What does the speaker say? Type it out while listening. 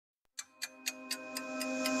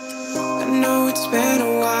been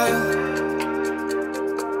a while.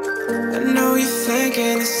 I know you're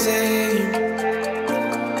thinking the same,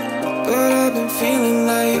 but I've been feeling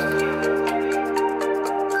like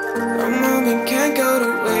a moment can't go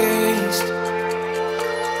to waste.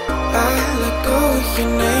 I let go of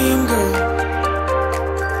your name, girl.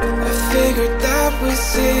 I figured that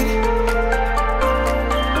was it.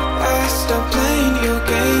 I stopped playing your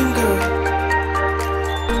game, girl.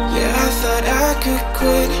 Yeah, I thought I could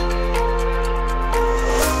quit.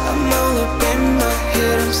 I'm all up in my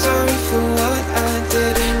head, I'm sorry for what I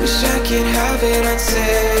did. Wish I could have it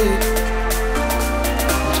unsaid.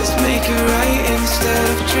 Just make it right instead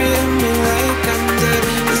of treating me like I'm dead.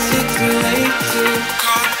 Is it too late to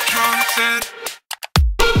confront it?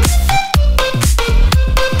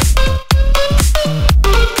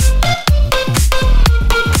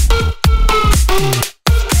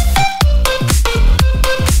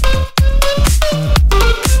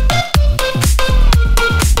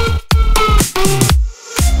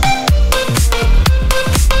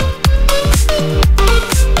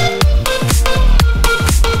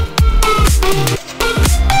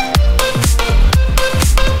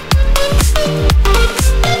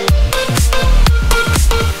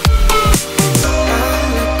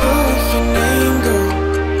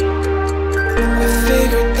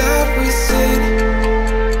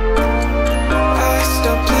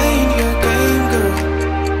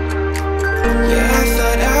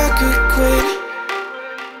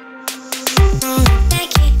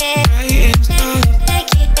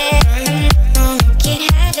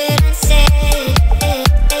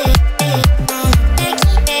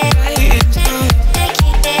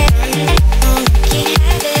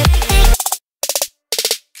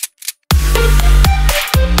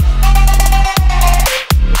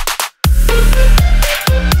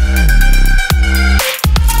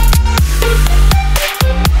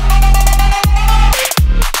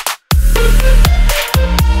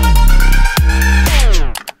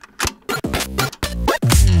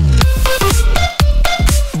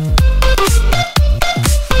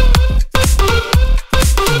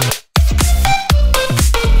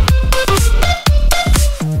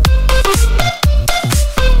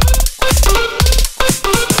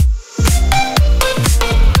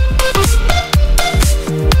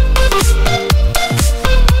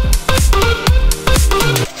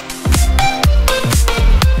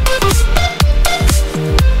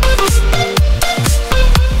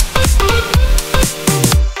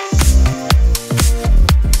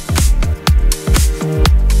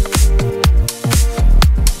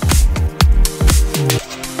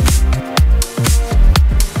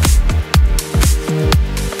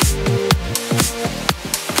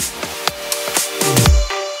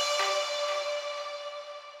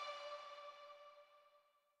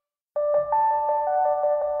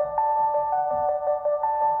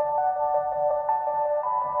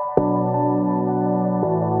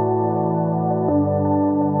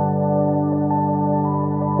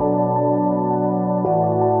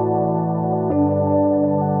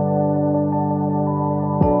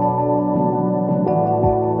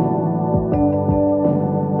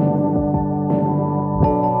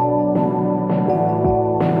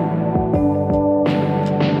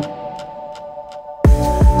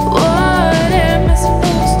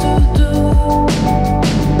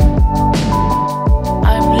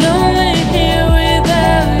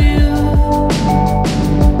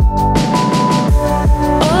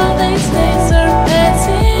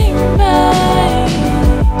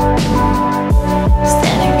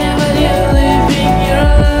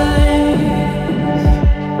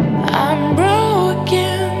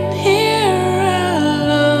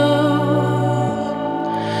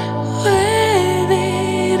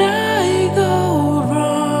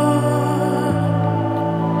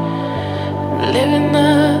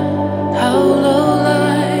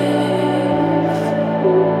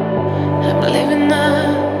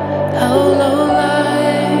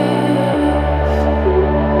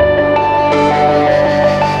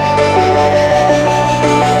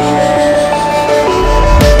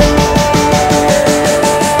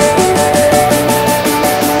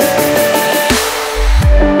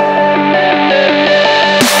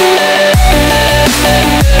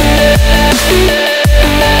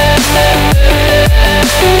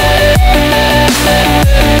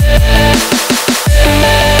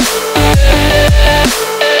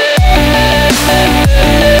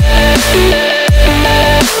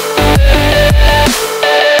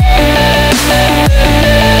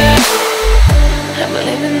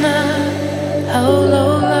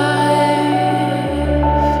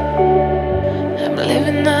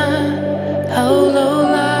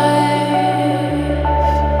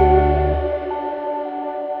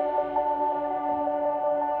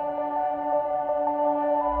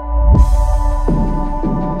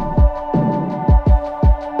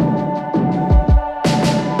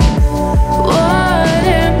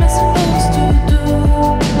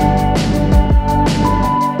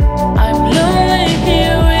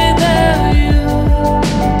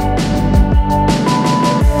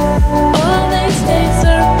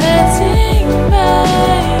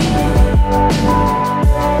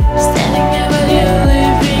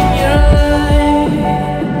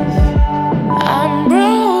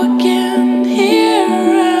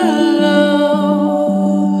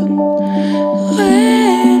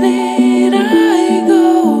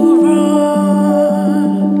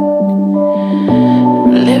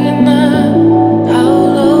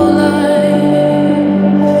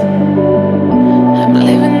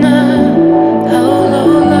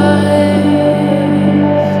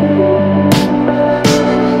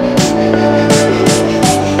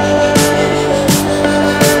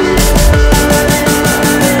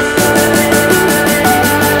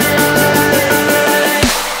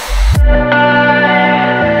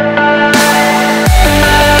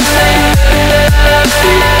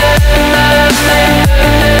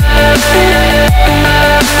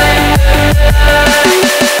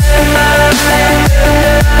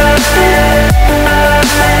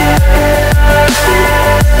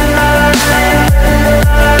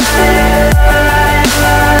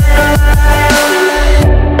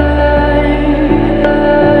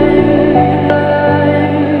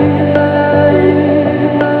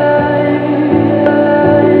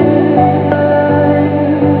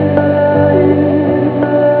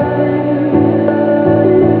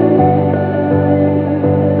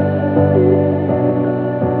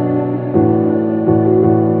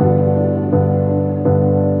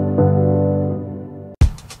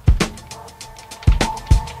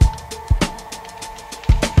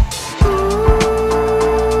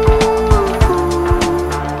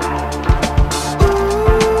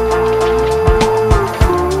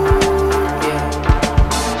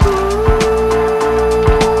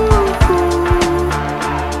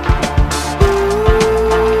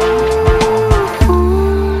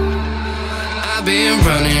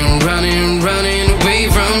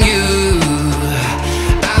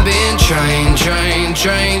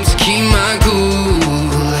 trying to keep my cool.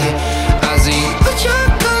 I see what your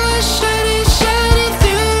colors shining, shining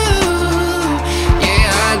through.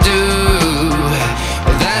 Yeah, I do,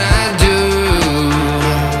 that I do.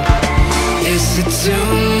 Is it too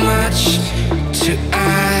much to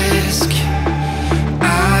ask?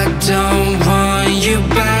 I don't want you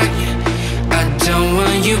back. I don't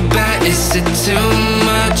want you back. Is it too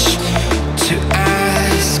much to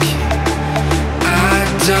ask? I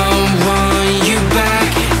don't want you back.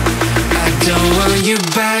 I don't want you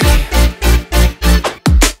back.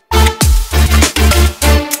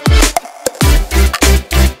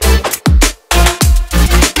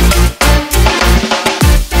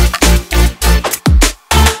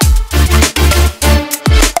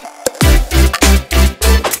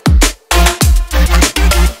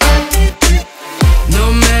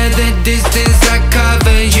 Distance I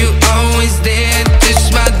cover, you always there to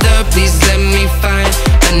smother. Please let me find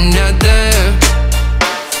another.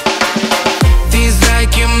 Feels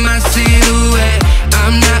like you're my silhouette.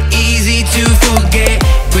 I'm not easy to forget.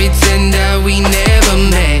 Pretend that we never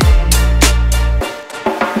met.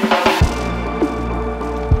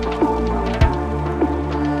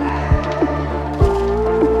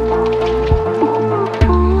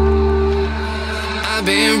 I've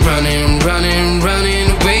been running, running, running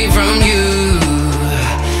away from you.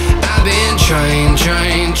 I've been trying